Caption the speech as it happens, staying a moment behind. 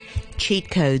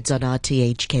Cheat Codes on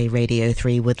RTHK Radio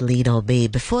 3 with Lean On Me.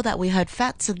 Before that, we heard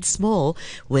Fats and Small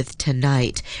with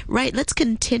Tonight. Right, let's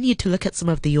continue to look at some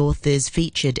of the authors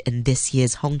featured in this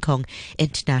year's Hong Kong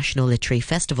International Literary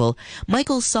Festival.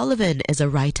 Michael Sullivan is a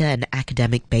writer and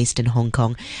academic based in Hong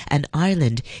Kong and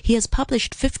Ireland. He has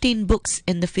published 15 books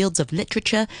in the fields of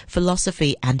literature,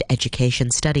 philosophy and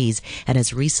education studies, and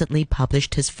has recently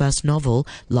published his first novel,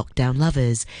 Lockdown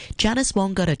Lovers. Janice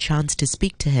Wong got a chance to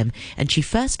speak to him, and she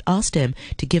first asked him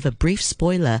to give a brief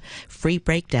spoiler-free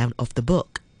breakdown of the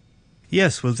book.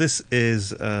 Yes, well, this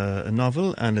is a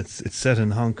novel, and it's set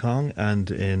in Hong Kong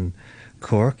and in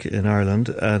Cork in Ireland,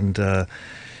 and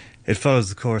it follows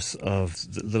the course of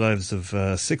the lives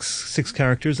of six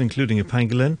characters, including a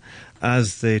pangolin,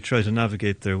 as they try to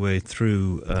navigate their way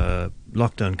through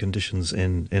lockdown conditions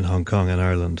in Hong Kong and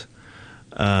Ireland.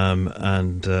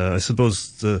 I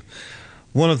suppose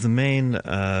one of the main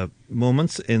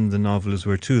moments in the novel is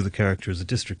where two of the characters, a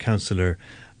district councillor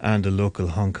and a local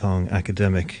Hong Kong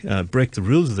academic, break the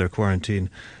rules of their quarantine,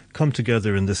 come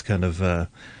together in this kind of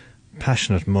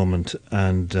passionate moment,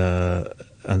 and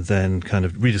then kind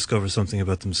of rediscover something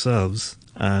about themselves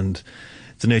and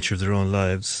the nature of their own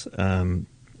lives in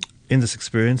this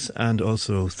experience, and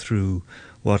also through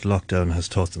what lockdown has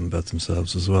taught them about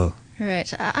themselves as well.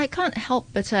 Right. I can't help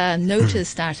but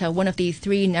notice that one of the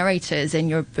three narrators in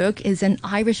your book is an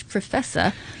Irish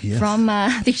professor from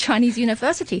the Chinese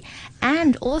university.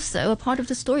 And also a part of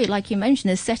the story, like you mentioned,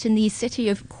 is set in the city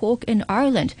of Cork in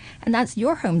Ireland. And that's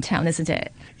your hometown, isn't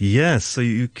it? Yes. So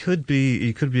you could be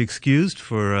excused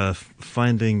for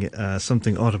finding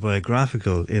something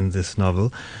autobiographical in this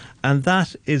novel. And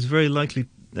that is very likely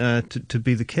to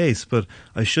be the case, but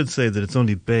I should say that it's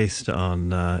only based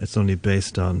on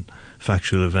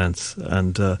factual events.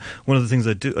 And one of the things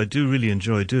I do really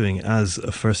enjoy doing as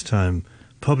a first-time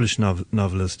published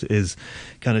novelist is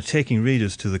kind of taking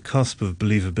readers to the cusp of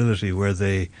believability, where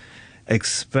they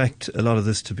expect a lot of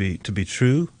this to be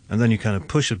true, and then you kind of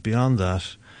push it beyond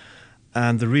that,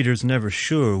 and the reader's never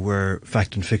sure where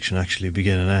fact and fiction actually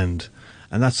begin and end.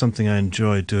 And that's something I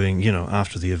enjoyed doing,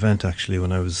 after the event, actually,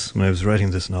 when I was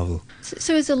writing this novel.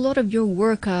 So is a lot of your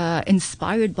work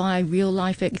inspired by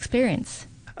real-life experience?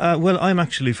 Well, I'm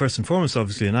actually, first and foremost,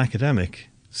 obviously, an academic.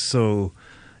 So,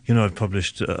 I've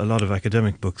published a lot of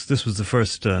academic books. This was the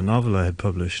first novel I had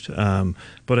published.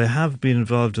 But I have been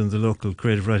involved in the local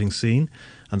creative writing scene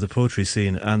and the poetry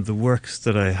scene, and the works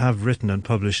that I have written and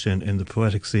published in the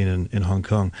poetic scene in Hong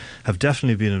Kong have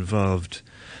definitely been involved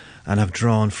and have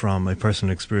drawn from my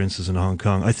personal experiences in Hong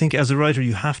Kong. I think as a writer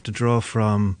you have to draw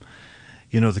from,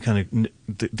 the kind of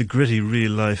the gritty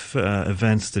real life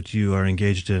events that you are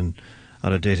engaged in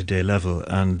on a day-to-day level.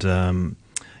 And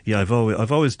I've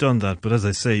always done that. But as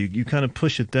I say, you kind of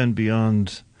push it then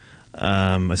beyond,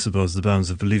 I suppose, the bounds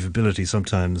of believability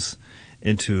sometimes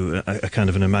into a kind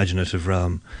of an imaginative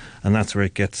realm, and that's where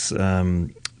it gets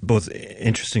both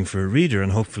interesting for a reader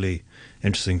and hopefully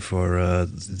interesting for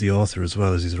the author as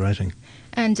well as he's writing.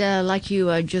 And like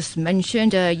you just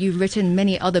mentioned, you've written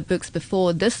many other books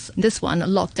before this one,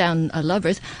 Lockdown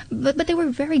Lovers, but they were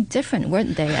very different,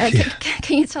 weren't they?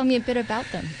 Can you tell me a bit about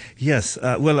them? Yes.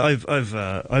 Well,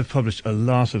 I've published a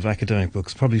lot of academic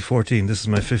books, probably 14. This is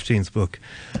my 15th book,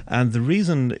 and the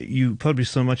reason you publish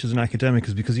so much as an academic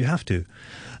is because you have to.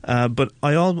 But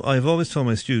I've always told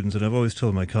my students, and I've always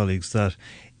told my colleagues, that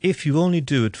if you only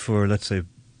do it for, let's say,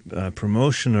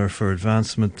 promotion or for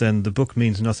advancement, then the book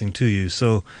means nothing to you.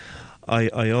 So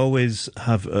I always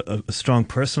have a strong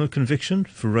personal conviction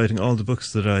for writing all the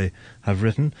books that I have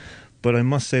written, but I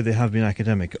must say they have been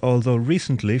academic. Although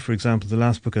recently, for example, the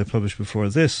last book I published before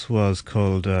this was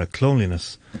called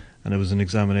Cloneliness, and it was an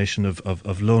examination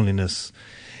of loneliness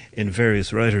in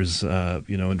various writers,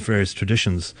 in various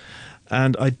traditions.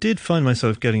 And I did find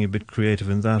myself getting a bit creative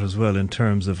in that as well, in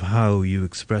terms of how you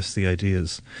express the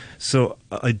ideas. So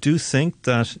I do think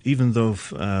that even though,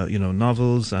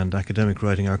 novels and academic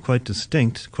writing are quite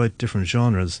distinct, quite different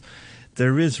genres,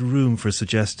 there is room for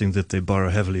suggesting that they borrow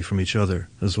heavily from each other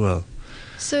as well.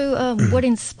 So what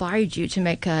inspired you to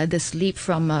make this leap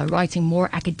from writing more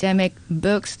academic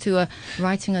books to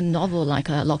writing a novel like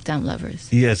Lockdown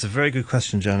Lovers? Yeah, it's a very good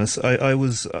question, Janice. I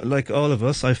was, like all of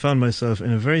us, I found myself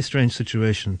in a very strange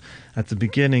situation at the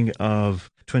beginning of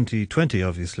 2020,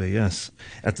 obviously, yes.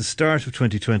 At the start of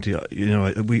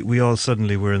 2020, we all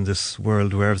suddenly were in this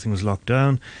world where everything was locked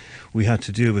down. We had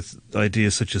to deal with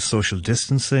ideas such as social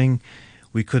distancing.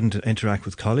 We couldn't interact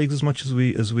with colleagues as much as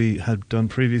we had done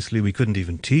previously. We couldn't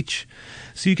even teach.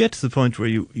 So you get to the point where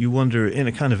you wonder, in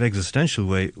a kind of existential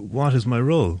way, what is my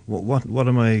role? What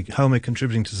am I? How am I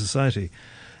contributing to society?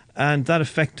 And that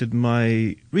affected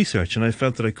my research, and I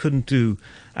felt that I couldn't do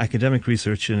academic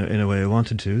research in a way I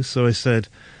wanted to. So I said,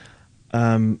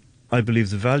 I believe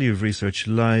the value of research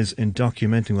lies in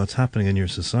documenting what's happening in your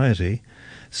society.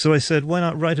 So I said, why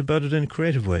not write about it in a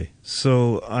creative way?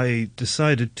 So I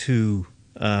decided to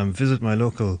visit my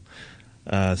local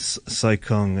Sai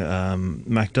Kung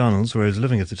McDonald's, where I was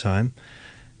living at the time,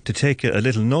 to take a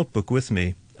little notebook with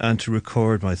me and to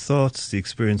record my thoughts, the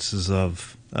experiences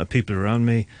of people around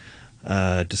me,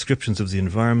 descriptions of the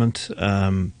environment,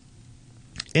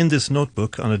 in this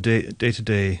notebook on a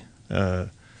day-to-day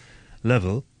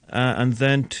level, and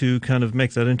then to kind of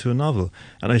make that into a novel.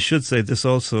 And I should say this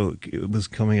also was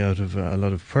coming out of a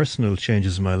lot of personal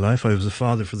changes in my life. I was a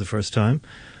father for the first time.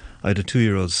 I had a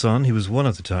 2-year-old son. He was 1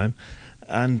 at the time.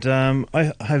 And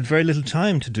I had very little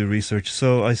time to do research,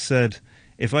 so I said,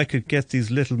 if I could get these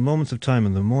little moments of time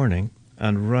in the morning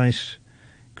and write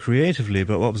creatively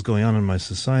about what was going on in my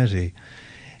society,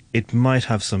 it might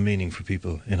have some meaning for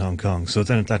people in Hong Kong. So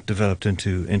then that developed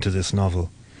into this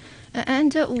novel.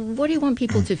 And what do you want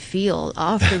people to feel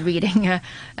after reading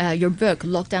your book,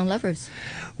 Lockdown Lovers?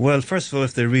 Well, first of all,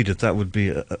 if they read it, that would be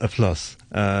a plus,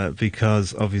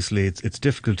 because obviously it's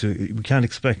difficult we can't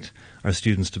expect our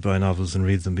students to buy novels and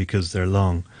read them because they're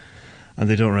long, and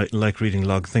they don't like reading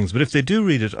long things. But if they do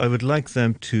read it, I would like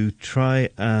them to try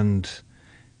and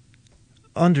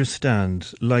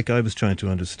understand, like I was trying to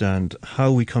understand,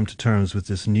 how we come to terms with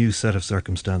this new set of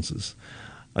circumstances.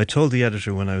 I told the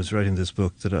editor when I was writing this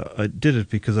book that I did it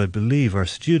because I believe our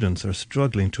students are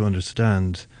struggling to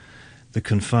understand the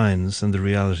confines and the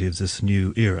reality of this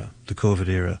new era, the COVID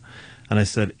era. And I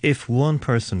said, if one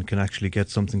person can actually get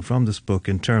something from this book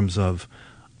in terms of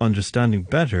understanding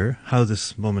better how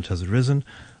this moment has arisen,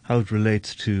 how it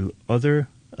relates to other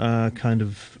kind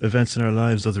of events in our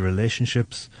lives, other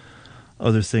relationships,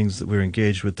 other things that we're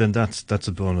engaged with, then that's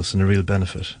a bonus and a real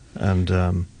benefit. And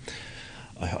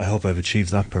I hope I've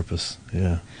achieved that purpose,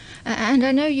 yeah. And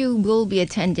I know you will be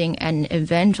attending an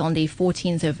event on the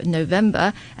 14th of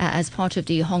November as part of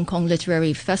the Hong Kong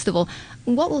Literary Festival.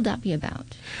 What will that be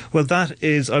about? Well,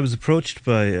 I was approached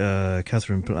by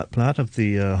Catherine Platt of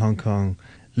the Hong Kong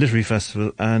Literary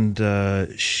Festival, and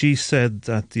she said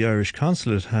that the Irish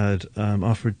Consulate had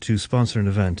offered to sponsor an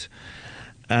event.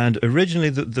 And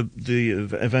originally the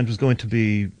event was going to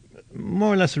be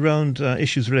more or less around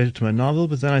issues related to my novel,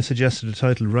 but then I suggested a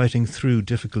title, Writing Through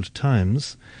Difficult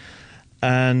Times.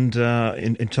 And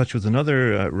in touch with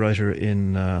another writer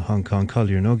in Hong Kong,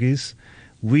 Collier Nuggies,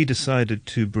 we decided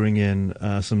to bring in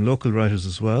some local writers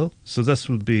as well. So this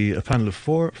will be a panel of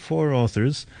four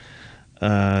authors, 2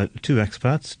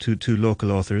 expats, two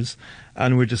local authors,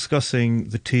 and we're discussing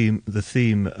the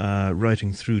theme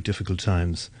Writing Through Difficult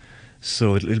Times.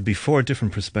 So it'll be 4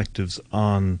 different perspectives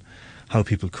on how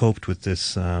people coped with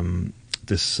this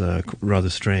rather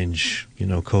strange,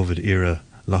 COVID era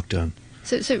lockdown.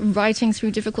 So writing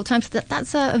through difficult times,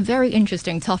 that's a very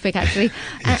interesting topic, actually.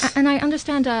 Yes. And I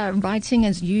understand writing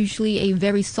is usually a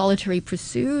very solitary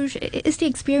pursuit. Is the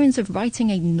experience of writing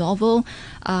a novel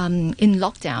in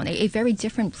lockdown a very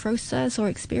different process or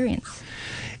experience?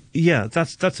 Yeah,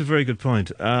 that's a very good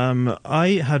point.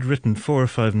 I had written 4 or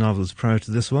 5 novels prior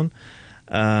to this one.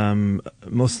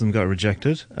 Most of them got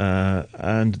rejected,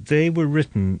 and they were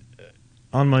written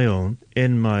on my own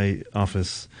in my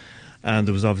office, and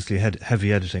there was obviously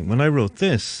heavy editing. When I wrote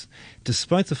this,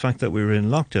 despite the fact that we were in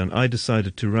lockdown, I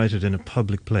decided to write it in a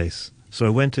public place. So I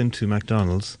went into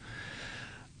McDonald's,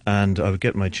 and I would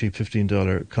get my cheap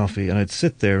 $15 coffee, and I'd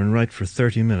sit there and write for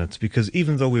 30 minutes, because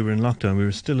even though we were in lockdown, we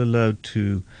were still allowed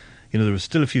to, there were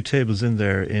still a few tables in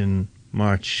there in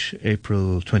March,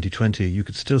 April 2020, you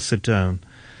could still sit down.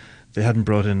 They hadn't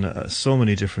brought in so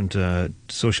many different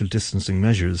social distancing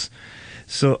measures.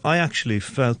 So I actually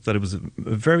felt that it was a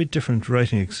very different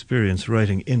writing experience,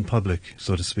 writing in public,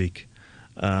 so to speak,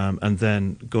 and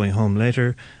then going home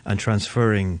later and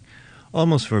transferring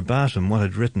almost verbatim what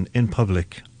I'd written in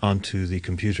public onto the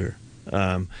computer.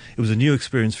 It was a new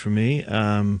experience for me.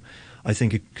 I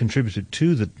think it contributed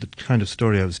to the kind of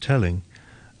story I was telling.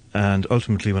 And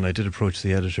ultimately, when I did approach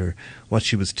the editor, what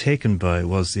she was taken by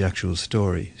was the actual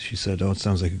story. She said, "Oh, it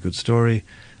sounds like a good story.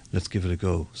 Let's give it a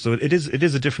go." So it is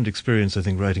a different experience, I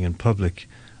think, writing in public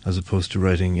as opposed to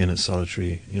writing in a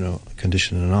solitary,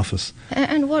 condition in an office.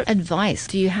 And what advice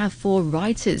do you have for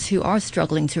writers who are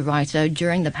struggling to write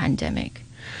during the pandemic?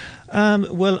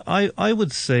 Well, I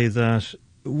would say that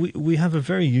we have a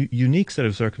very unique set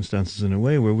of circumstances in a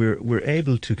way where we're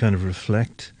able to kind of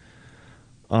reflect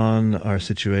on our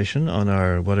situation, on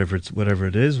our whatever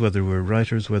it is, whether we're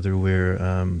writers, whether we're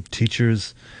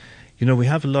teachers. We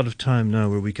have a lot of time now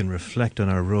where we can reflect on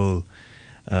our role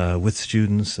with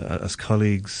students, as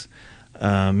colleagues.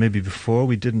 Maybe before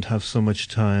we didn't have so much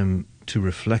time to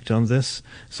reflect on this.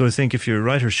 So I think if you're a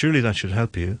writer, surely that should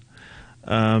help you.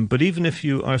 But even if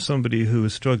you are somebody who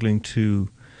is struggling to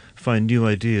find new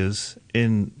ideas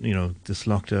in, this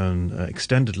lockdown,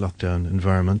 extended lockdown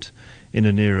environment, in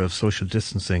an era of social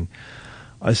distancing,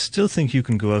 I still think you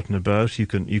can go out and about. You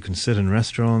can sit in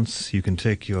restaurants. You can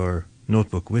take your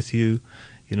notebook with you.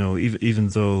 Even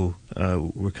though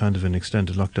we're kind of in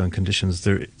extended lockdown conditions,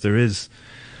 there is.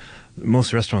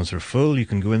 Most restaurants are full. You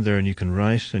can go in there and you can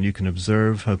write and you can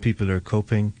observe how people are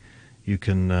coping. You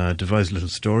can devise little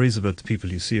stories about the people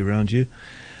you see around you.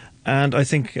 And I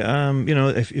think,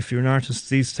 if you're an artist,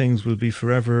 these things will be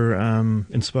forever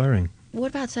inspiring.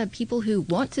 What about people who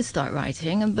want to start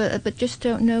writing but just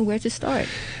don't know where to start?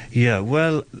 Yeah,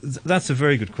 well, that's a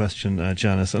very good question,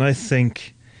 Janice. And I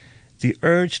think the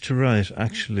urge to write,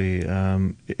 actually,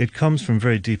 it comes from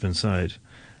very deep inside.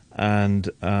 And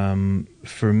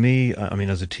for me,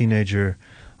 as a teenager,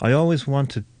 I always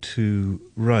wanted to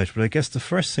write. But I guess the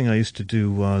first thing I used to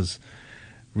do was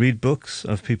read books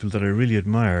of people that I really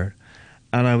admired,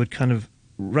 and I would kind of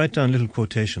write down little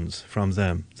quotations from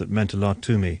them that meant a lot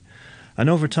to me. And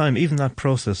over time, even that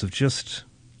process of just,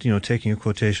 taking a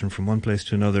quotation from one place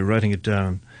to another, writing it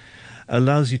down,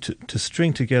 allows you to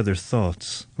string together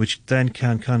thoughts, which then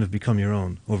can kind of become your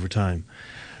own over time.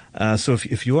 So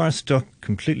if you are stuck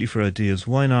completely for ideas,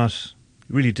 why not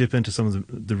really dip into some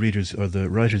of the readers or the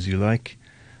writers you like,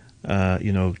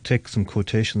 take some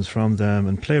quotations from them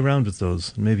and play around with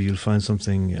those. And maybe you'll find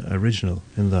something original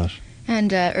in that.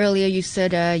 And earlier you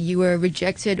said you were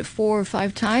rejected 4 or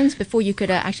 5 times before you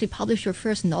could actually publish your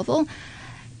first novel.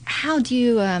 How do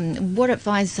you, what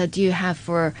advice do you have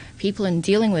for people in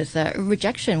dealing with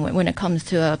rejection when it comes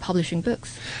to publishing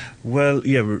books? Well,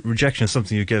 yeah, rejection is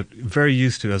something you get very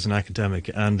used to as an academic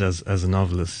and as a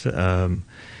novelist.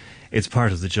 It's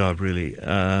part of the job, really.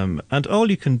 And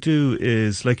all you can do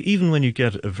is, even when you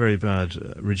get a very bad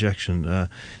rejection,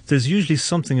 there's usually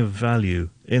something of value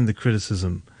in the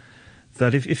criticism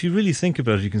that if you really think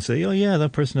about it, you can say, oh, yeah,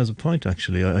 that person has a point,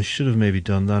 actually. I should have maybe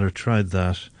done that or tried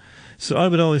that. So I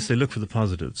would always say look for the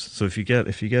positives. So if you get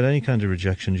any kind of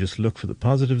rejection, just look for the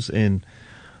positives in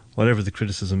whatever the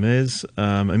criticism is.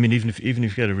 Even if you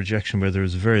get a rejection where there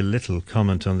is very little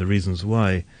comment on the reasons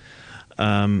why,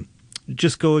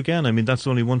 just go again. That's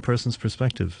only one person's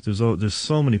perspective. There's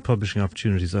so many publishing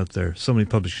opportunities out there, so many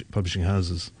publishing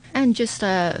houses. And just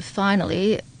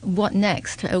finally, what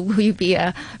next? Will you be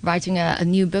writing a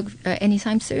new book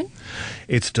anytime soon?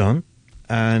 It's done.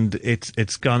 And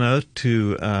it's gone out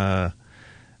to an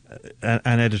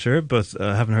editor, but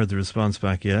I haven't heard the response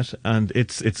back yet. And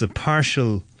it's a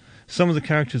partial. Some of the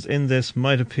characters in this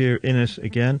might appear in it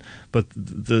again, but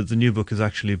the new book is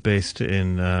actually based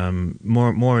in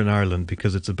more in Ireland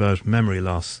because it's about memory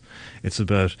loss. It's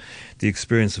about the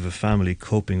experience of a family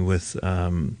coping with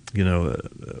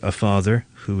a father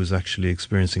who is actually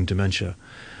experiencing dementia.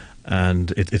 And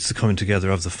it's the coming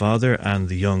together of the father and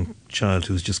the young child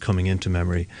who's just coming into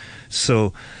memory.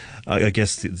 So I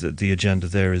guess the agenda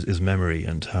there is memory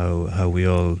and how we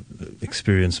all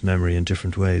experience memory in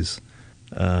different ways.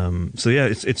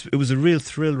 It was a real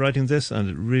thrill writing this, and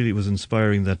it really was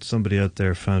inspiring that somebody out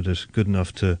there found it good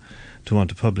enough to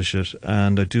want to publish it.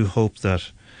 And I do hope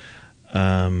that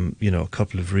a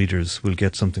couple of readers will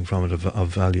get something from it of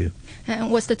value.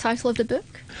 And what's the title of the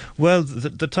book? Well,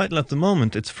 the title at the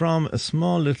moment, it's from a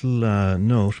small little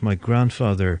note. My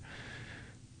grandfather,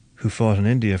 who fought in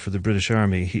India for the British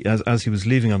Army, as he was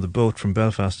leaving on the boat from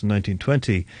Belfast in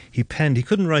 1920, he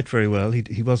couldn't write very well,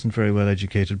 he wasn't very well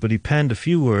educated, but he penned a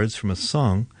few words from a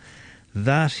song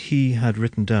that he had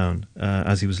written down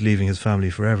as he was leaving his family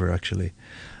forever, actually.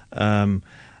 And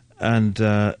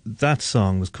that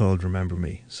song was called Remember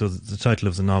Me. So the title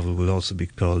of the novel will also be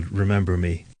called Remember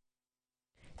Me.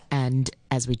 And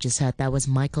as we just heard, that was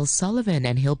Michael Sullivan,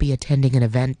 and he'll be attending an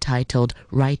event titled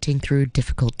Writing Through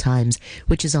Difficult Times,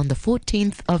 which is on the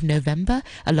 14th of November,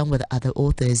 along with other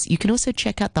authors. You can also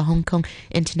check out the Hong Kong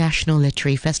International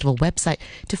Literary Festival website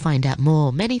to find out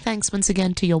more. Many thanks once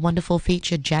again to your wonderful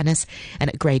feature, Janice,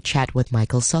 and a great chat with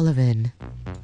Michael Sullivan.